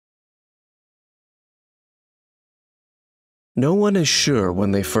No one is sure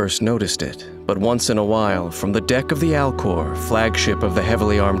when they first noticed it, but once in a while, from the deck of the Alcor, flagship of the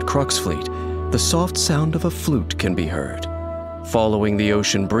heavily armed Crux fleet, the soft sound of a flute can be heard. Following the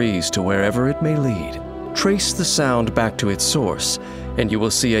ocean breeze to wherever it may lead, trace the sound back to its source, and you will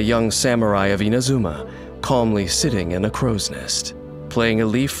see a young samurai of Inazuma calmly sitting in a crow's nest, playing a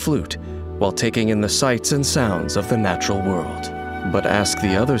leaf flute while taking in the sights and sounds of the natural world. But ask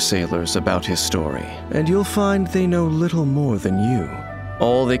the other sailors about his story, and you'll find they know little more than you.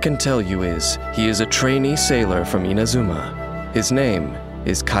 All they can tell you is he is a trainee sailor from Inazuma. His name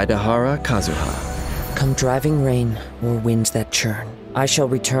is Kaedehara Kazuha. Come driving rain or winds that churn, I shall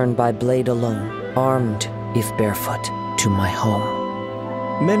return by blade alone, armed, if barefoot, to my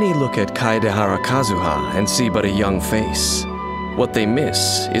home. Many look at Kaedehara Kazuha and see but a young face. What they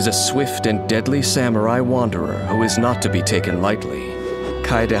miss is a swift and deadly samurai wanderer who is not to be taken lightly.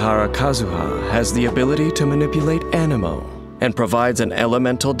 Kaedehara Kazuha has the ability to manipulate anemo and provides an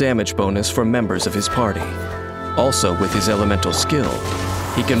elemental damage bonus for members of his party. Also, with his elemental skill,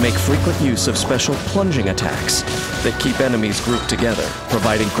 he can make frequent use of special plunging attacks that keep enemies grouped together,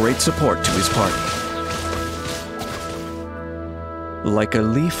 providing great support to his party. Like a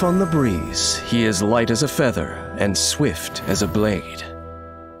leaf on the breeze, he is light as a feather and swift as a blade.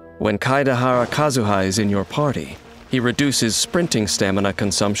 When Kaedehara Kazuha is in your party, he reduces sprinting stamina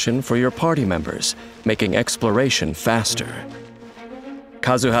consumption for your party members, making exploration faster.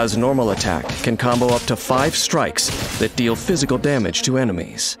 Kazuha's normal attack can combo up to 5 strikes that deal physical damage to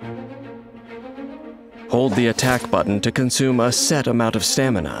enemies. Hold the attack button to consume a set amount of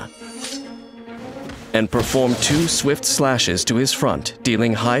stamina, and perform 2 swift slashes to his front,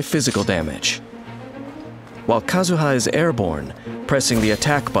 dealing high physical damage. While Kazuha is airborne, pressing the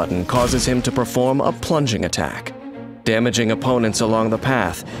attack button causes him to perform a plunging attack, damaging opponents along the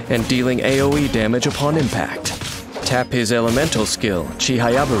path and dealing AoE damage upon impact. Tap his elemental skill,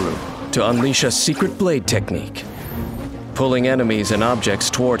 Chihayabaru, to unleash a secret blade technique, pulling enemies and objects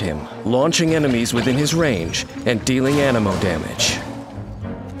toward him, launching enemies within his range, and dealing anemo damage.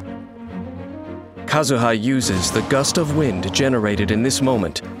 Kazuha uses the gust of wind generated in this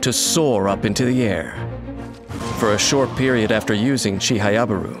moment to soar up into the air. For a short period after using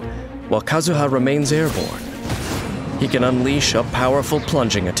Chihayabaru, while Kazuha remains airborne, he can unleash a powerful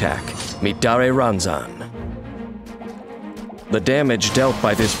plunging attack, Midare Ranzan. The damage dealt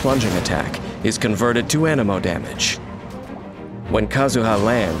by this plunging attack is converted to anemo damage. When Kazuha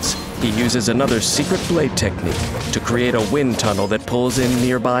lands, he uses another secret blade technique to create a wind tunnel that pulls in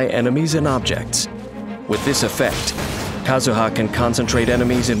nearby enemies and objects. With this effect, Kazuha can concentrate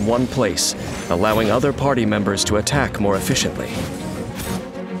enemies in one place, allowing other party members to attack more efficiently.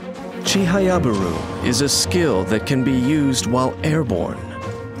 Chihayabaru is a skill that can be used while airborne,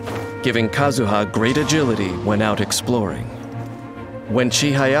 giving Kazuha great agility when out exploring. When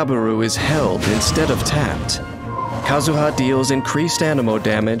Chihayabaru is held instead of tapped, Kazuha deals increased anemo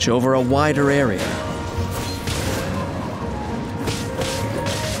damage over a wider area.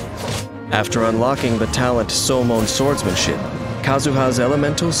 After unlocking the talent Somon Swordsmanship, Kazuha's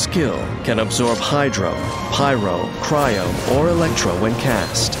elemental skill can absorb Hydro, Pyro, Cryo, or Electro when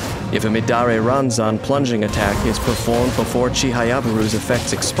cast. If a Midare Ranzan plunging attack is performed before Chihayabaru's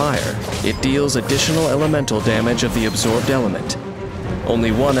effects expire, it deals additional elemental damage of the absorbed element.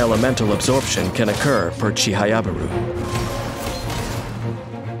 Only one elemental absorption can occur per Chihayabaru.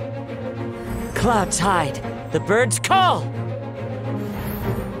 Clouds hide, the birds call!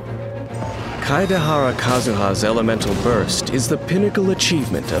 Kaedehara Kazuha's elemental burst is the pinnacle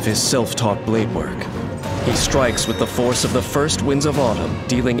achievement of his self-taught blade work. He strikes with the force of the first winds of autumn,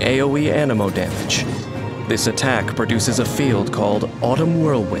 dealing AoE anemo damage. This attack produces a field called Autumn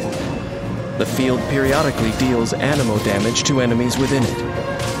Whirlwind. The field periodically deals anemo damage to enemies within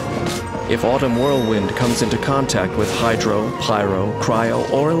it. If Autumn Whirlwind comes into contact with Hydro, Pyro,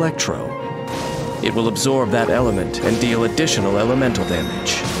 Cryo, or Electro, it will absorb that element and deal additional elemental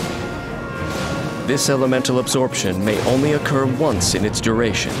damage. This elemental absorption may only occur once in its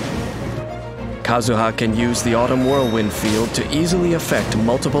duration. Kazuha can use the Autumn Whirlwind field to easily affect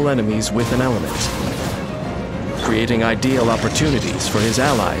multiple enemies with an element, creating ideal opportunities for his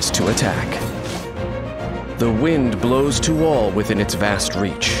allies to attack. The wind blows to all within its vast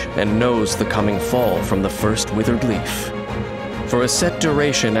reach and knows the coming fall from the first withered leaf. For a set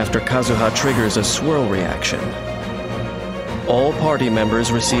duration after Kazuha triggers a swirl reaction, all party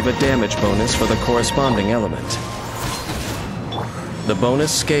members receive a damage bonus for the corresponding element. The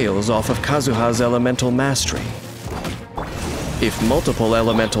bonus scales off of Kazuha's elemental mastery. If multiple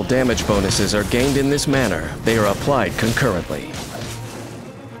elemental damage bonuses are gained in this manner, they are applied concurrently.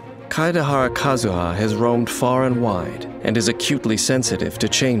 Kaedehara Kazuha has roamed far and wide and is acutely sensitive to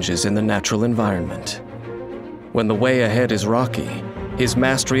changes in the natural environment. When the way ahead is rocky, his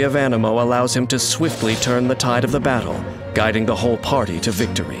mastery of Anemo allows him to swiftly turn the tide of the battle, guiding the whole party to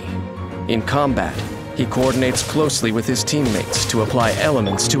victory. In combat, he coordinates closely with his teammates to apply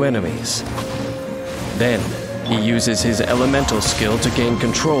elements to enemies. Then, he uses his elemental skill to gain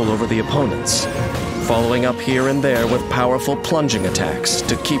control over the opponents, following up here and there with powerful plunging attacks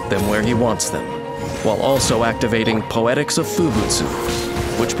to keep them where he wants them, while also activating Poetics of Fubutsu,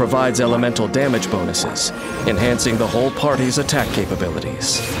 which provides elemental damage bonuses, enhancing the whole party's attack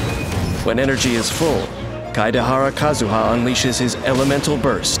capabilities. When energy is full, Kaedehara Kazuha unleashes his elemental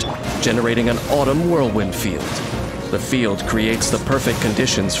burst, generating an autumn whirlwind field. The field creates the perfect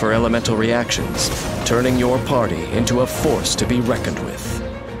conditions for elemental reactions, turning your party into a force to be reckoned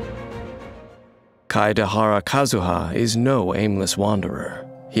with. Kaedehara Kazuha is no aimless wanderer.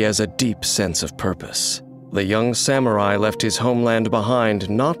 He has a deep sense of purpose. The young samurai left his homeland behind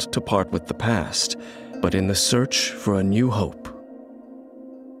not to part with the past, but in the search for a new hope.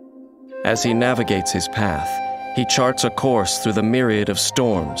 As he navigates his path, he charts a course through the myriad of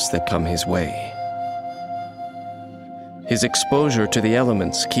storms that come his way. His exposure to the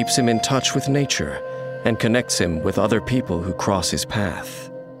elements keeps him in touch with nature and connects him with other people who cross his path.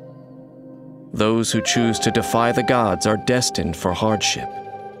 Those who choose to defy the gods are destined for hardship.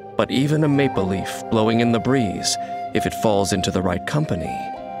 But even a maple leaf blowing in the breeze, if it falls into the right company,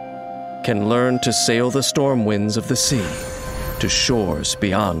 can learn to sail the storm winds of the sea to shores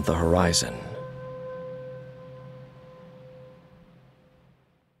beyond the horizon.